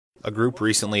A group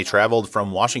recently traveled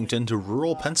from Washington to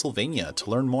rural Pennsylvania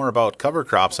to learn more about cover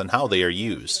crops and how they are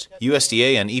used.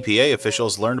 USDA and EPA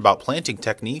officials learned about planting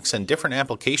techniques and different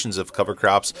applications of cover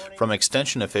crops from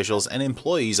extension officials and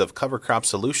employees of Cover Crop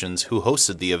Solutions who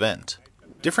hosted the event.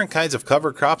 Different kinds of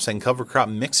cover crops and cover crop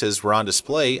mixes were on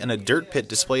display, and a dirt pit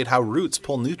displayed how roots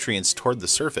pull nutrients toward the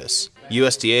surface.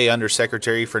 USDA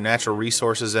Undersecretary for Natural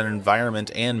Resources and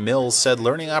Environment Ann Mills said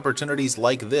learning opportunities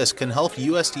like this can help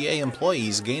USDA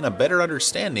employees gain a better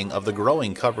understanding of the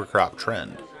growing cover crop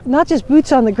trend. Not just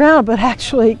boots on the ground, but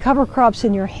actually cover crops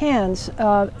in your hands,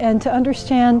 and to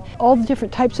understand all the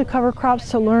different types of cover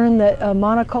crops, to learn that a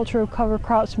monoculture of cover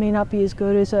crops may not be as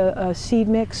good as a seed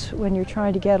mix when you're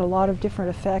trying to get a lot of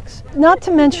different effects. Not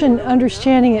to mention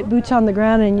understanding it boots on the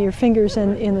ground and your fingers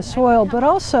in the soil, but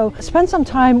also spend some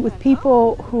time with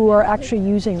people who are actually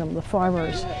using them, the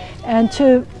farmers, and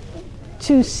to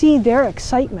see their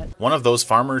excitement. One of those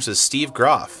farmers is Steve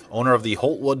Groff, owner of the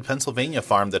Holtwood, Pennsylvania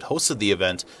farm that hosted the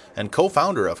event and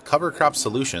co-founder of Cover Crop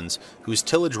Solutions, whose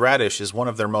tillage radish is one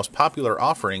of their most popular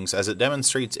offerings as it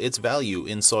demonstrates its value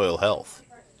in soil health.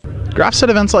 Groff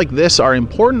said events like this are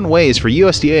important ways for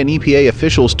USDA and EPA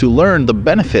officials to learn the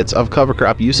benefits of cover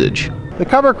crop usage. The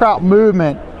cover crop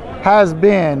movement has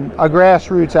been a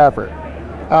grassroots effort.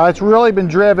 It's really been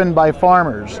driven by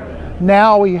farmers.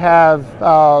 Now we have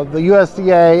the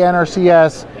USDA,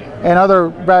 NRCS, and other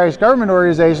various government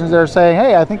organizations that are saying,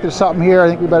 hey, I think there's something here, I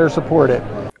think we better support it.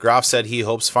 Groff said he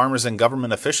hopes farmers and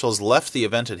government officials left the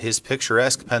event at his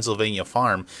picturesque Pennsylvania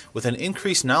farm with an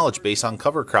increased knowledge base on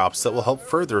cover crops that will help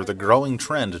further the growing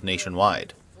trend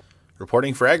nationwide.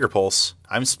 Reporting for AgriPulse,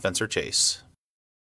 I'm Spencer Chase.